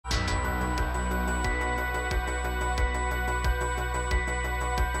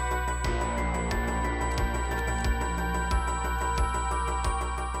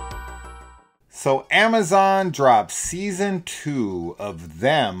So Amazon dropped season 2 of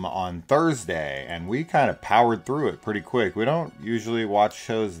Them on Thursday, and we kind of powered through it pretty quick. We don't usually watch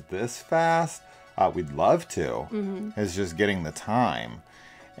shows this fast. We'd love to. It's just getting the time.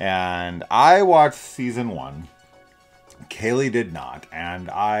 And I watched season 1. Kaylee did not, and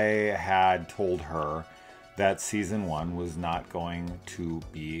I had told her that season 1 was not going to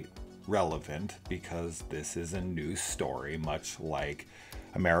be relevant because this is a new story, much like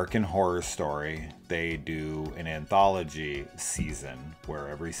American Horror Story. They do an anthology season where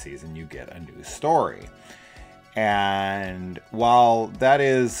every season you get a new story. And while that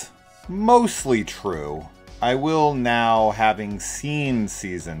is mostly true, I will now, having seen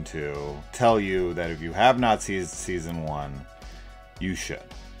season 2, tell you that if you have not seen season 1, you should.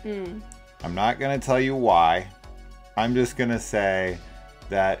 I'm not going to tell you why. I'm just going to say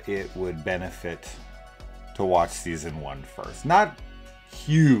that it would benefit to watch season 1 first. Not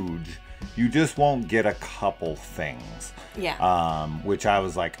huge. You just won't get a couple things. Yeah. Which I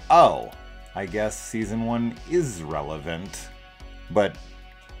was like, oh, I guess season 1 is relevant. But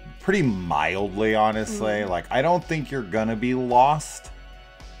pretty mildly, honestly. Like, I don't think you're gonna be lost.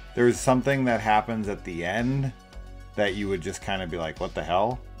 There's something that happens at the end that you would just kind of be like, what the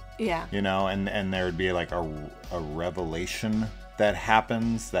hell? Yeah. You know, and there would be like a revelation that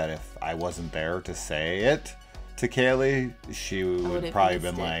happens that if I wasn't there to say it to Kaylee, she would probably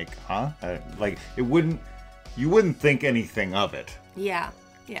been like, huh? Like, you wouldn't think anything of it. Yeah.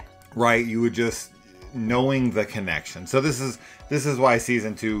 Yeah. Right? You would just knowing the connection. So this is why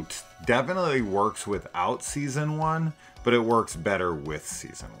season 2 definitely works without season 1, but it works better with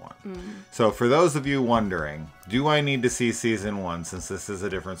season 1. So for those of you wondering, do I need to see season 1 since this is a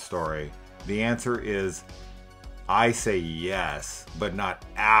different story? The answer is, I say yes, but not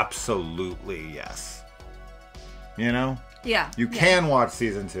absolutely yes. You know? Yeah. You can watch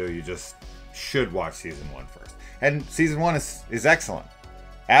season 2, you just should watch season 1 first. And season 1 is excellent,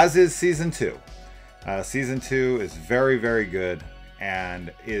 as is season 2. Season 2 is very, very good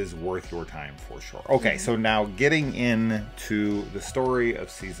and is worth your time for sure. Okay, so now getting into the story of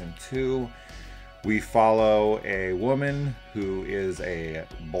season 2, we follow a woman who is a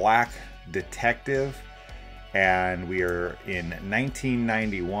black detective, and we are in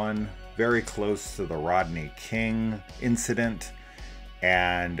 1991, very close to the Rodney King incident,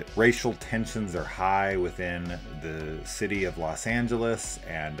 and racial tensions are high within the city of Los Angeles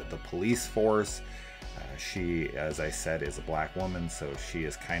and the police force. She, as I said, is a black woman, so she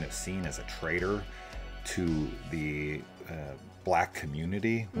is kind of seen as a traitor to the black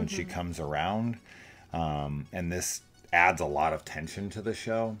community when she comes around. And this adds a lot of tension to the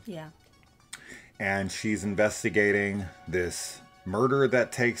show. Yeah. And she's investigating this murder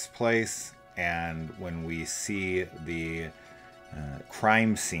that takes place. And when we see the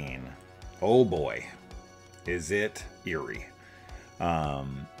crime scene, oh boy, is it eerie.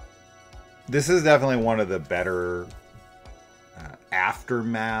 This is definitely one of the better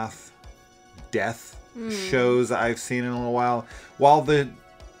aftermath death shows I've seen in a little while. While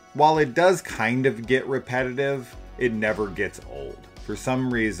it does kind of get repetitive, it never gets old. For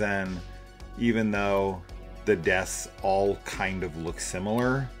some reason, even though the deaths all kind of look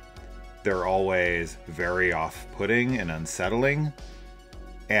similar, they're always very off-putting and unsettling.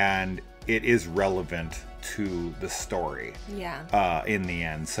 And it is relevant to the story in the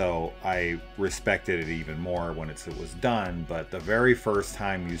end. So I respected it even more when it was done. But the very first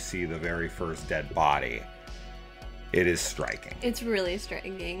time you see the very first dead body, it is striking. It's really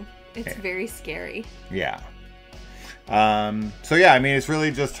striking. It's very scary. Yeah. So yeah, I mean, it's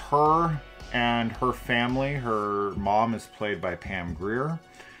really just her and her family. Her mom is played by Pam Grier,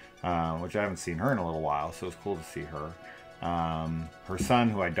 which I haven't seen her in a little while, so it's cool to see her. Her son,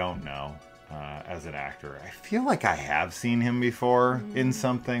 who I don't know as an actor. I feel like I have seen him before in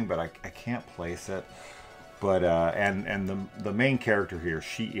something, but I can't place it. But and the main character here,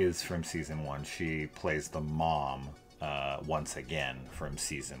 she is from season 1. She plays the mom once again from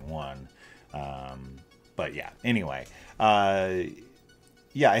season 1. But yeah, anyway,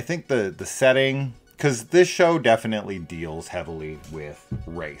 yeah, I think the setting, because this show definitely deals heavily with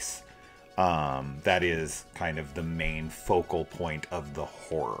race. That is kind of the main focal point of the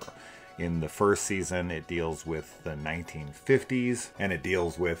horror. In the first season, it deals with the 1950s, and it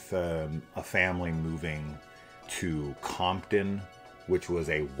deals with a family moving to Compton, which was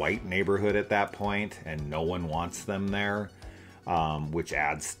a white neighborhood at that point, and no one wants them there, which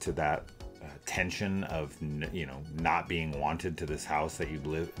adds to that tension of, you know, not being wanted to this house that you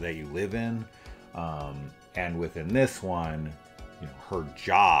live in. And within this one, you know, her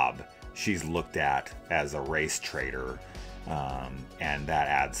job, she's looked at as a race traitor, And that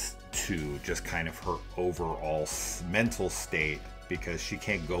adds to just kind of her overall mental state, because she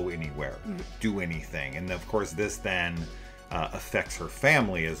can't go anywhere, do anything. And of course this then affects her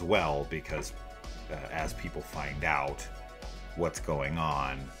family as well, because as people find out what's going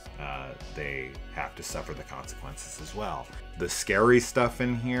on, they have to suffer the consequences as well. The scary stuff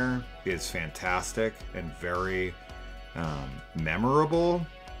in here is fantastic and very memorable.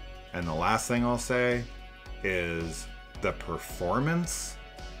 And the last thing I'll say is the performance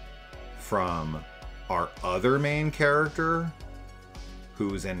from our other main character,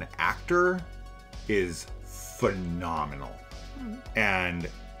 who's an actor, is phenomenal. And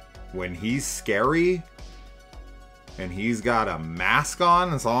when he's scary and he's got a mask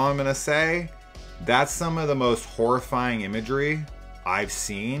on, that's all I'm gonna say, that's some of the most horrifying imagery I've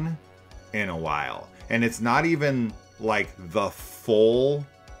seen in a while. And it's not even like the full,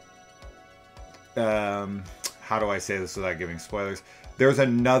 how do I say this without giving spoilers? There's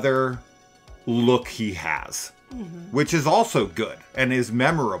another look he has, which is also good and is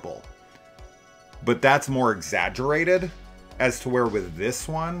memorable. But that's more exaggerated, as to where with this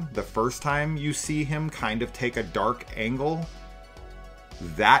one, the first time you see him kind of take a dark angle,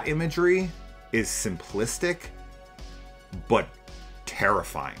 that imagery is simplistic, but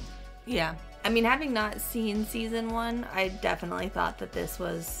terrifying. Yeah. I mean, having not seen season 1, I definitely thought that this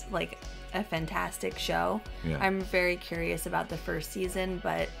was like a fantastic show. Yeah. I'm very curious about the first season,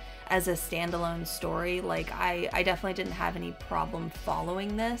 but as a standalone story, like I definitely didn't have any problem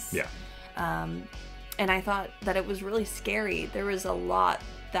following this. Yeah. And I thought that it was really scary. There was a lot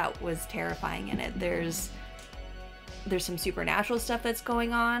that was terrifying in it. There's some supernatural stuff that's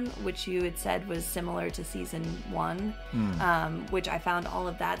going on, which you had said was similar to season 1, which I found all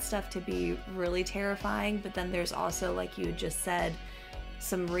of that stuff to be really terrifying. But then there's also, like you had just said,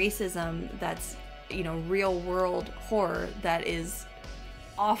 some racism that's, you know, real world horror that is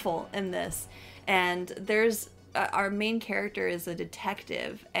awful in this. And there's our main character is a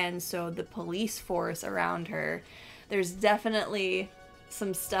detective, and so the police force around her, there's definitely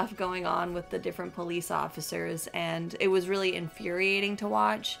some stuff going on with the different police officers, and it was really infuriating to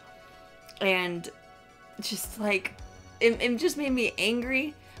watch. And just like it just made me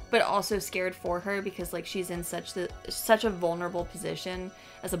angry, but also scared for her, because like she's in such a vulnerable position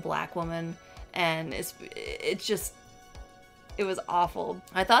as a black woman, and it was awful.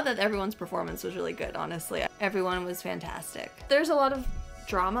 I thought that everyone's performance was really good, honestly. Everyone was fantastic. There's a lot of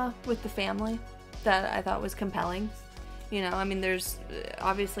drama with the family that I thought was compelling. You know, I mean, there's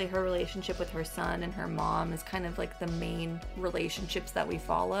obviously her relationship with her son and her mom is kind of like the main relationships that we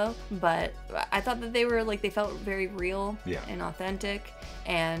follow. But I thought that they felt very real and authentic.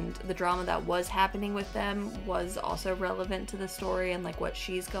 And the drama that was happening with them was also relevant to the story and like what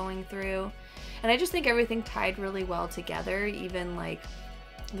she's going through. And I just think everything tied really well together. Even like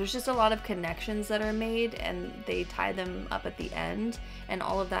there's just a lot of connections that are made, and they tie them up at the end, and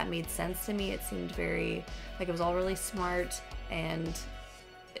all of that made sense to me. It seemed very like it was all really smart and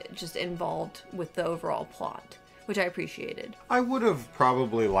just involved with the overall plot, which I appreciated. I would have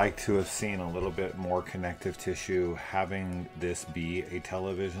probably liked to have seen a little bit more connective tissue having this be a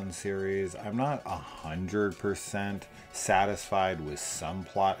television series. I'm not 100% satisfied with some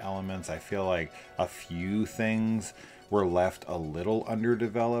plot elements. I feel like a few things were left a little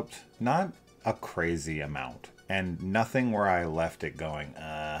underdeveloped, not a crazy amount, and nothing where I left it going,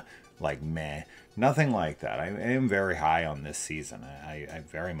 like meh. Nothing like that. I am very high on this season. I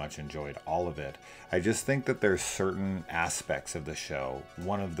very much enjoyed all of it. I just think that there's certain aspects of the show,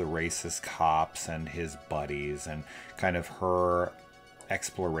 one of the racist cops and his buddies, and kind of her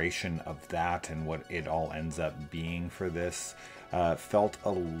exploration of that and what it all ends up being for this, felt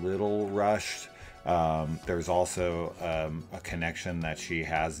a little rushed. There's also a connection that she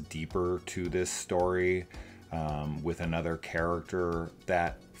has deeper to this story with another character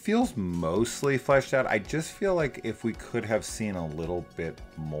that feels mostly fleshed out. I just feel like if we could have seen a little bit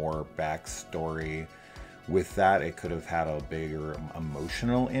more backstory with that, it could have had a bigger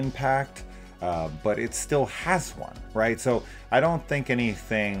emotional impact, but it still has one, right? So I don't think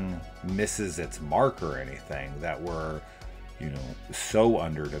anything misses its mark or anything that we're, you know, so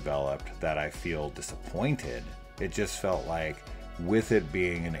underdeveloped that I feel disappointed. It just felt like with it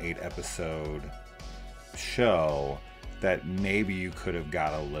being an 8-episode show, that maybe you could have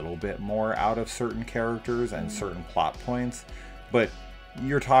got a little bit more out of certain characters and certain plot points. But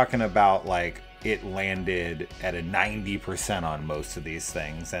you're talking about like it landed at a 90% on most of these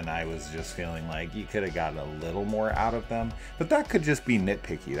things, and I was just feeling like you could have gotten a little more out of them. But that could just be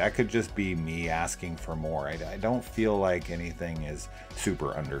nitpicky. That could just be me asking for more. I don't feel like anything is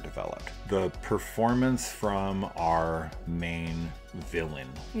super underdeveloped. The performance from our main villain,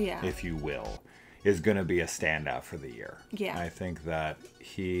 if you will, is going to be a standout for the year. Yeah. I think that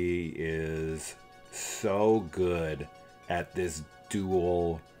he is so good at this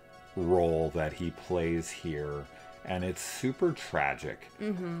dual role that he plays here, and it's super tragic.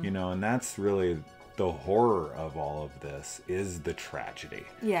 You know, and that's really the horror of all of this, is the tragedy.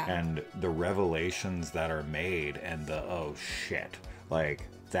 And the revelations that are made, and the oh shit, like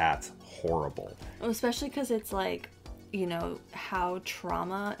that's horrible. Well, especially because it's like, you know, how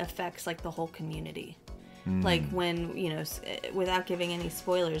trauma affects like the whole community. Like when, you know, without giving any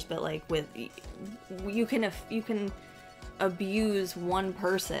spoilers, but like with, you can abuse one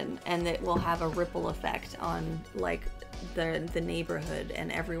person and it will have a ripple effect on like the neighborhood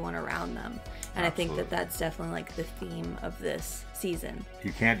and everyone around them. And I think that that's definitely like the theme of this season.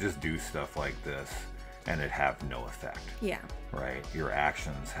 You can't just do stuff like this and it have no effect. Right? Your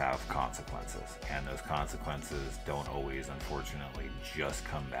actions have consequences, and those consequences don't always, unfortunately, just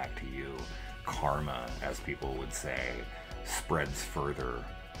come back to you. Karma, as people would say, spreads further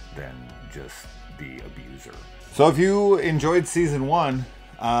than just the abuser. So if you enjoyed season 1,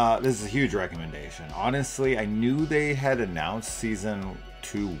 this is a huge recommendation. Honestly, I knew they had announced season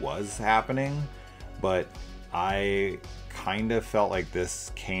 2 was happening, but I kind of felt like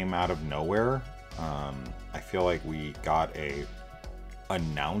this came out of nowhere. I feel like we got a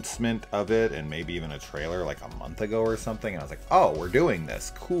announcement of it and maybe even a trailer like a month ago or something, and I was like, oh, we're doing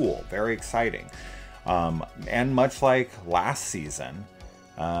this, cool, very exciting. And much like last season,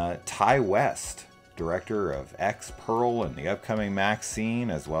 Ty West, director of X, Pearl, and the upcoming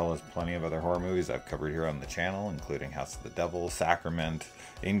Maxine, as well as plenty of other horror movies I've covered here on the channel, including House of the Devil, Sacrament,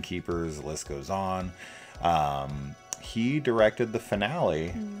 Innkeepers, the list goes on. He directed the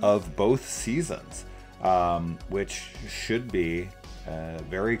finale of both seasons, which should be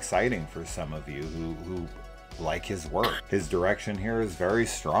very exciting for some of you who like his work. His direction here is very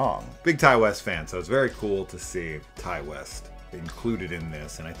strong. Big Ty West fan, so it's very cool to see Ty West included in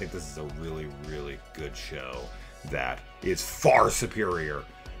this, and I think this is a really, really good show that is far superior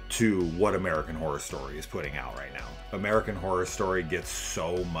to what American Horror Story is putting out right now. American Horror Story gets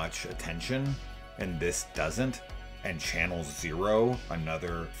so much attention, and this doesn't. And Channel Zero,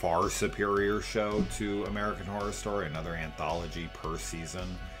 another far superior show to American Horror Story, another anthology per season,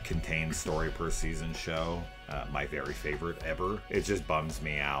 contained story per season show, my very favorite ever. It just bums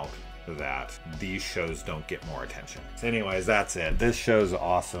me out that these shows don't get more attention. So anyways, that's it. This show's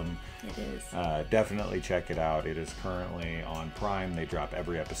awesome. It is. Definitely check it out. It is currently on Prime. They drop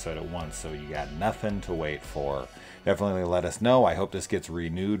every episode at once, so you got nothing to wait for. Definitely let us know. I hope this gets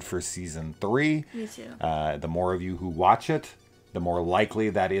renewed for season 3. Me too. The more of you who watch it, the more likely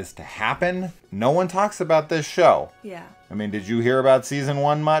that is to happen. No one talks about this show. Yeah. I mean, did you hear about season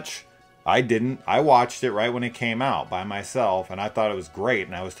 1 much? I didn't. I watched it right when it came out by myself, and I thought it was great,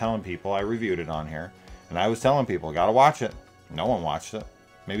 and I was telling people, I reviewed it on here, and I was telling people, gotta watch it. No one watched it.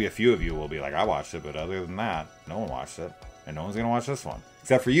 Maybe a few of you will be like, I watched it, but other than that, no one watched it, and no one's gonna watch this one.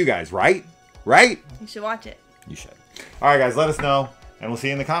 Except for you guys, right? Right? You should watch it. You should. All right, guys, let us know, and we'll see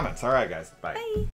you in the comments. All right, guys. Bye. Bye.